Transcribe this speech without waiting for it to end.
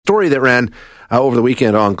story that ran over the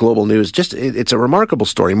weekend on Global News. It's a remarkable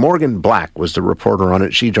story. Morgan Black was the reporter on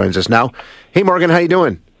it. She joins us now. Hey, Morgan, how you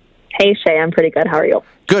doing? Hey, Shay, I'm pretty good. How are you?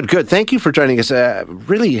 Good. Thank you for joining us.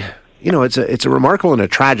 Really, it's a remarkable and a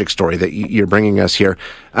tragic story that you're bringing us here.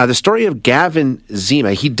 The story of Gavin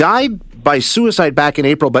Zima. He died by suicide back in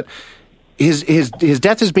April, but his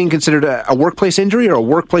death is being considered a workplace injury or a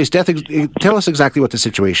workplace death. Tell us exactly what the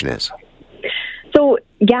situation is. So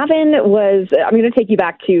Gavin I'm going to take you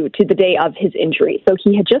back to the day of his injury. So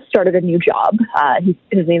he had just started a new job.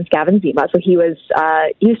 His name's Gavin Zima. So he was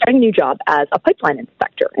starting a new job as a pipeline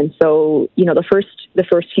inspector. And so, the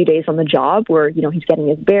first few days on the job were, he's getting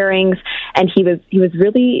his bearings, and he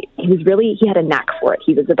had a knack for it.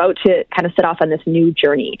 He was about to kind of set off on this new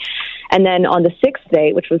journey. And then on the sixth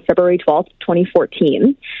day, which was February 12th,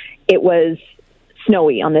 2014, it was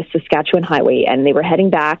snowy on this Saskatchewan highway, and they were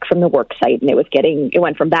heading back from the work site, and it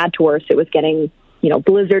went from bad to worse. It was getting,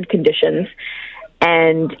 blizzard conditions,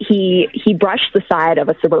 and he brushed the side of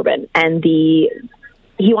a Suburban, and he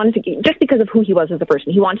wanted to, just because of who he was as a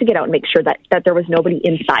person, he wanted to get out and make sure that there was nobody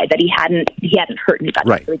inside, that he hadn't hurt anybody.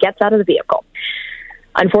 Right. So he gets out of the vehicle.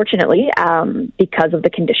 Unfortunately, because of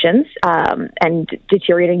the conditions and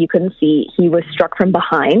deteriorating, you couldn't see, he was struck from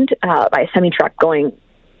behind by a semi-truck going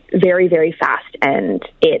very, very fast, and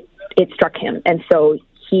it struck him. And so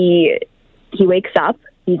he wakes up,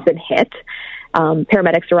 he's been hit.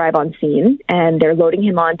 Paramedics arrive on scene, and they're loading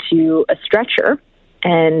him onto a stretcher,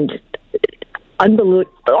 and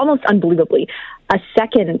almost unbelievably, a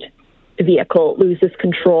second vehicle loses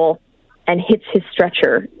control and hits his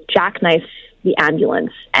stretcher, jackknifes the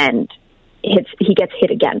ambulance, and he gets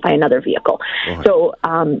hit again by another vehicle. Uh-huh.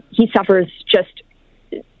 So he suffers just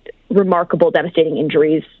remarkable, devastating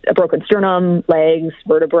injuries, a broken sternum, legs,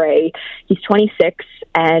 vertebrae. He's 26,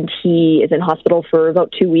 and he is in hospital for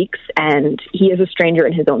about 2 weeks, and he is a stranger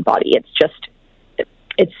in his own body.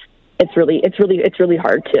 It's really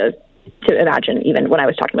hard to imagine. Even when I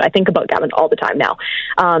was talking about, I think about Gavin all the time now.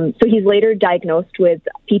 So he's later diagnosed with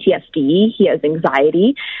PTSD. He has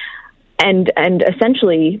anxiety, and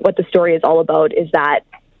essentially what the story is all about is that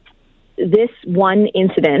this one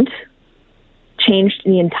incident changed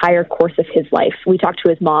the entire course of his life. We talked to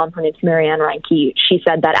his mom. Her name's Marianne Reinke. She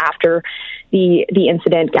said that after the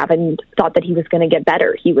incident, Gavin thought that he was going to get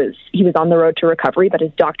better. He was on the road to recovery, but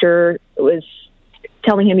his doctor was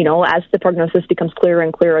telling him, as the prognosis becomes clearer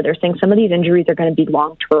and clearer, they're saying some of these injuries are going to be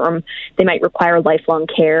long-term. They might require lifelong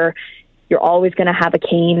care. You're always going to have a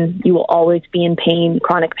cane. You will always be in pain,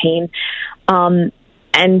 chronic pain. And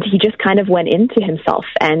he just kind of went into himself.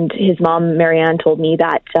 And his mom, Marianne, told me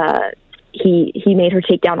that he made her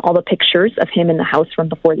take down all the pictures of him in the house from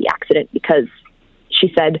before the accident, because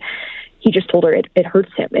she said he just told her it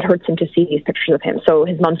hurts him. It hurts him to see these pictures of him. So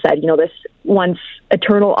his mom said, this once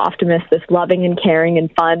eternal optimist, this loving and caring and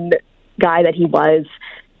fun guy that he was,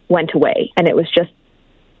 went away. And it was just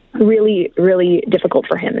really, really difficult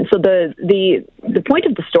for him. And so the point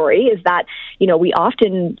of the story is that, we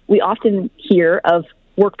often hear of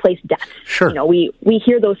workplace deaths. Sure. We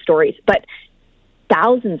hear those stories, but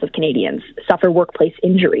thousands of Canadians suffer workplace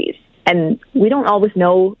injuries, and we don't always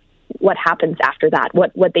know what happens after that,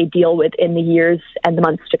 what they deal with in the years and the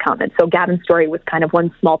months to come. And so Gavin's story was kind of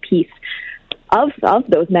one small piece of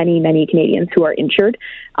those many, many Canadians who are injured.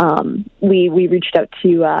 We reached out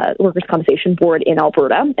to Workers' Compensation Board in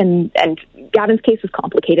Alberta, and Gavin's case was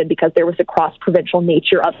complicated because there was a cross-provincial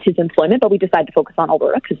nature of his employment, but we decided to focus on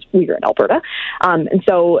Alberta because we are in Alberta. And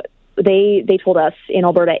so they told us in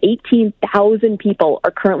Alberta, 18,000 people are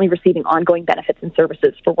currently receiving ongoing benefits and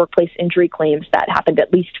services for workplace injury claims that happened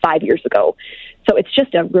at least 5 years ago. So it's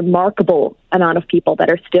just a remarkable amount of people that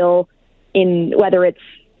are still whether it's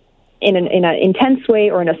in an intense way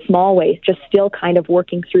or in a small way, just still kind of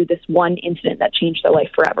working through this one incident that changed their life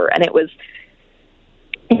forever. And it was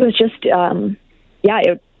just,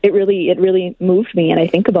 it really moved me. And I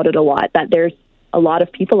think about it a lot, that there's a lot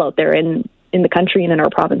of people out there in the country and in our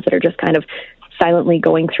province that are just kind of silently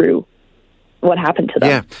going through what happened to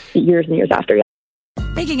them years and years after.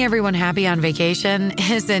 Making everyone happy on vacation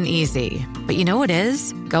isn't easy, but you know what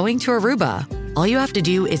is? Going to Aruba. All you have to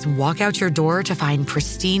do is walk out your door to find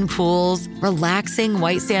pristine pools, relaxing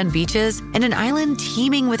white sand beaches, and an island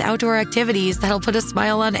teeming with outdoor activities that'll put a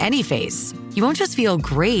smile on any face. You won't just feel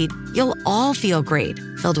great, you'll all feel great,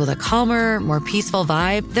 filled with a calmer, more peaceful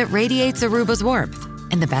vibe that radiates Aruba's warmth.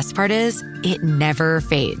 And the best part is, it never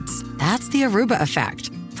fades. That's the Aruba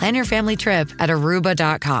effect. Plan your family trip at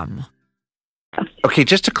Aruba.com. Okay,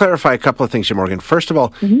 just to clarify a couple of things here, Morgan. First of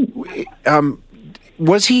all,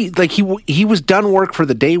 was he like he was done work for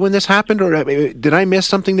the day when this happened, or did I miss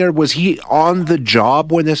something there? Was he on the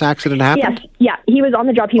job when this accident happened? Yes, yeah, he was on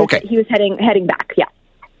the job. He was heading back. Yeah.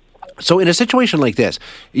 So in a situation like this,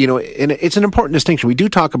 and it's an important distinction. We do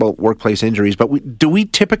talk about workplace injuries, but do we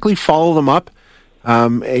typically follow them up?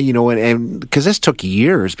 And because this took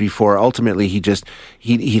years before ultimately he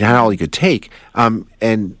had all he could take.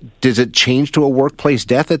 And does it change to a workplace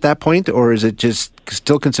death at that point, or is it just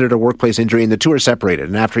still considered a workplace injury and the two are separated?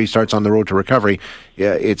 And after he starts on the road to recovery,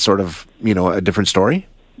 it's sort of, a different story?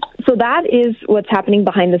 So that is what's happening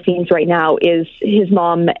behind the scenes right now. Is his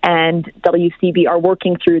mom and WCB are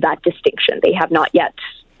working through that distinction. They have not yet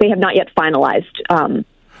finalized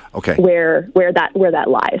where that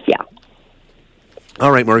lies. Yeah.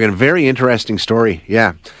 All right, Morgan. Very interesting story.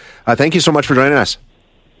 Yeah. Thank you so much for joining us.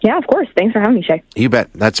 Yeah, of course. Thanks for having me, Shay. You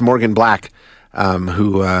bet. That's Morgan Black,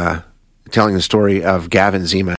 who telling the story of Gavin Zima.